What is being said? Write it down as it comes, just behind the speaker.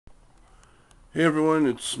Hey everyone,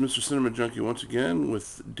 it's Mr. Cinema Junkie once again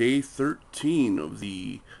with day 13 of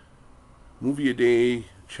the Movie a Day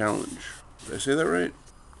Challenge. Did I say that right?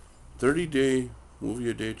 30-day Movie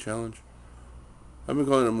a Day Challenge? I've been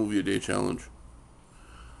calling it a Movie a Day Challenge.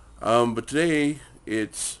 But today,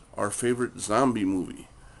 it's our favorite zombie movie.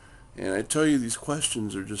 And I tell you, these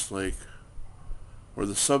questions are just like, or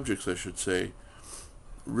the subjects I should say,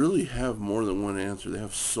 really have more than one answer. They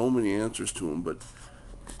have so many answers to them, but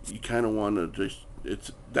you kind of want to just,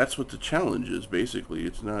 that's what the challenge is basically.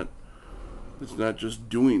 It's not just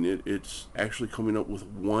doing it, it's actually coming up with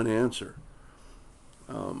one answer.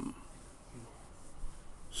 Um,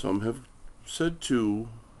 some have said two.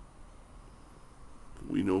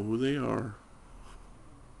 We know who they are.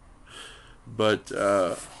 But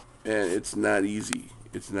and it's not easy.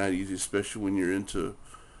 It's not easy, especially when you're into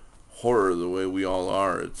horror the way we all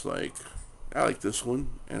are. It's like, I like this one,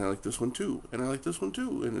 and I like this one too, and I like this one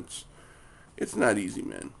too. And it's not easy,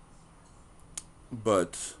 man.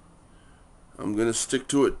 But I'm going to stick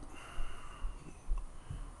to it.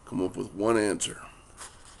 Come up with one answer.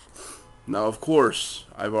 Now, of course,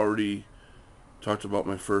 I've already talked about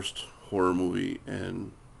my first horror movie,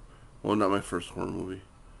 and well, not my first horror movie,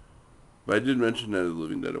 but I did mention Night of the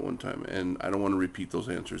Living Dead at one time, and I don't want to repeat those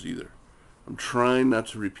answers either. I'm trying not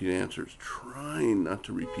to repeat answers, trying not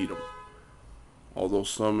to repeat them, although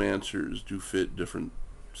some answers do fit different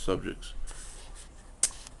subjects.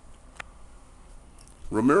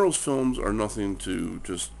 Romero's films are nothing to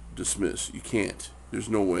just dismiss. You can't. There's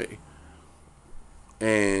no way.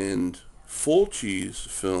 And Fulci's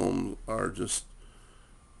films are just,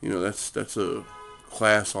 that's a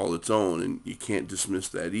class all its own, and you can't dismiss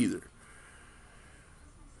that either.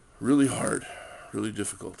 Really hard, really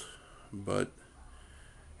difficult. But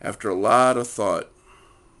after a lot of thought,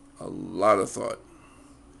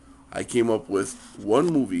 I came up with one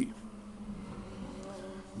movie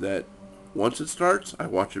that once it starts, I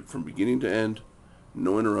watch it from beginning to end,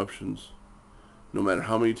 no interruptions. No matter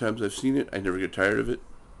how many times I've seen it, I never get tired of it.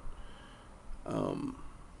 Um,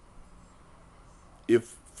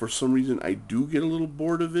 if for some reason I do get a little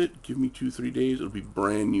bored of it, give me 2, 3 days, it'll be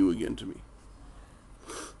brand new again to me.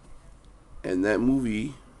 And that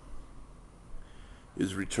movie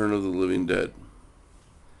is Return of the Living Dead.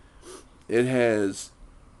 It has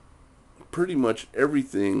pretty much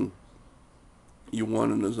everything you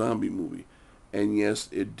want in a zombie movie. And yes,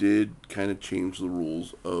 it did kind of change the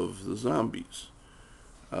rules of the zombies.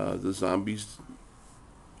 The zombies,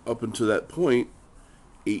 up until that point,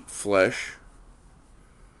 ate flesh,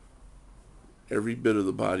 every bit of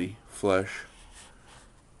the body, flesh.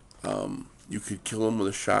 You could kill them with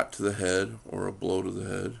a shot to the head or a blow to the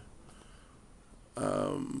head.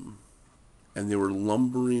 Um, and they were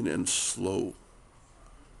lumbering and slow.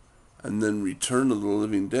 And then Return of the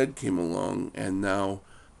Living Dead came along, and now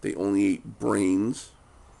they only ate brains,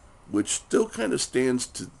 which still kind of stands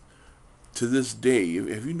to this day.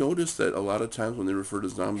 Have you noticed that a lot of times when they refer to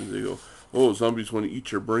zombies, they go, "Oh, zombies want to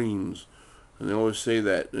eat your brains," and they always say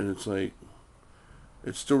that, and it's like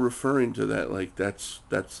it's still referring to that, like that's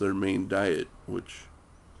their main diet, which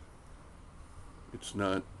it's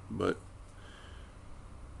not. But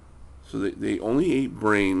so they only ate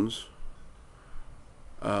brains.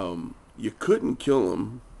 You couldn't kill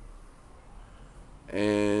them,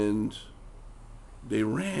 and they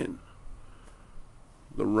ran.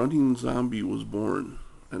 The running zombie was born,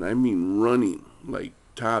 and I mean running like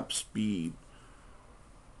top speed,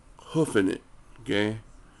 hoofing it. Okay,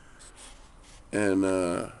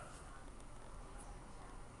 and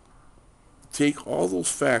take all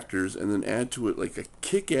those factors and then add to it like a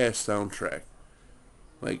kick-ass soundtrack,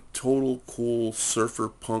 like total cool surfer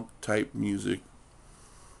punk type music,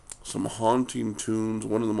 some haunting tunes.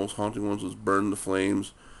 One of the most haunting ones was "Burn the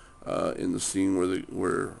Flames," in the scene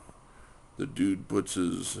where the dude puts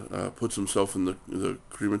himself in the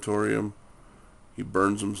crematorium. He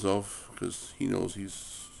burns himself because he knows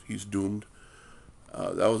he's doomed.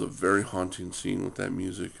 That was a very haunting scene with that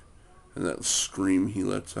music and that scream he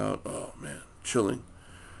lets out. Oh man, chilling.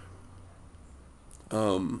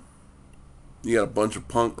 Um, you got a bunch of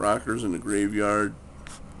punk rockers in the graveyard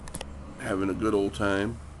having a good old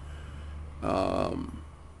time. Um,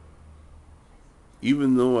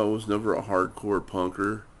 Even though I was never a hardcore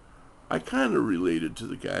punker, I kind of related to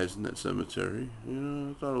the guys in that cemetery.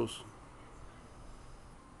 I thought it was.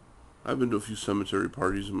 I've been to a few cemetery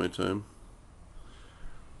parties in my time,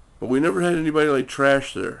 but we never had anybody like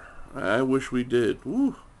trash there. I wish we did.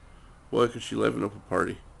 Woo! Boy, could she liven up a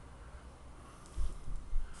party.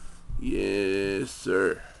 Yes,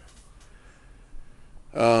 sir.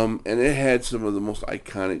 And it had some of the most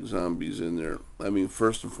iconic zombies in there. I mean,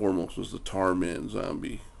 first and foremost was the Tar Man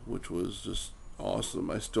zombie, which was just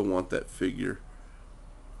awesome. I still want that figure.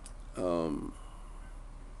 Um,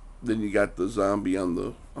 then you got the zombie on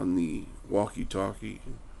the walkie-talkie.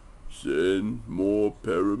 Send more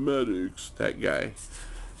paramedics. That guy.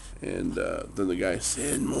 And then the guy,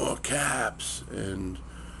 send more cops. And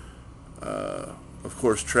of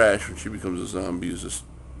course, Trash, when she becomes a zombie, is just,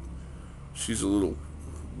 she's a little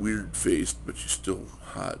weird faced, but she's still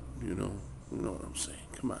hot. You know what I'm saying?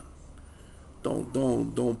 Come on,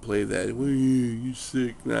 don't play that. Well, you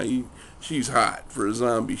sick now? She's hot for a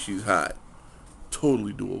zombie. She's hot.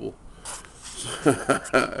 Totally doable.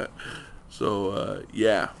 So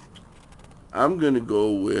yeah, I'm gonna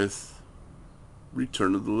go with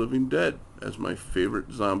Return of the Living Dead as my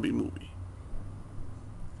favorite zombie movie,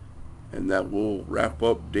 and that will wrap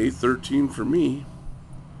up day 13 for me.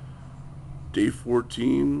 Day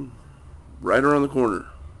 14, right around the corner.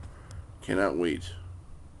 Cannot wait.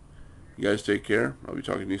 You guys take care. I'll be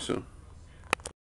talking to you soon.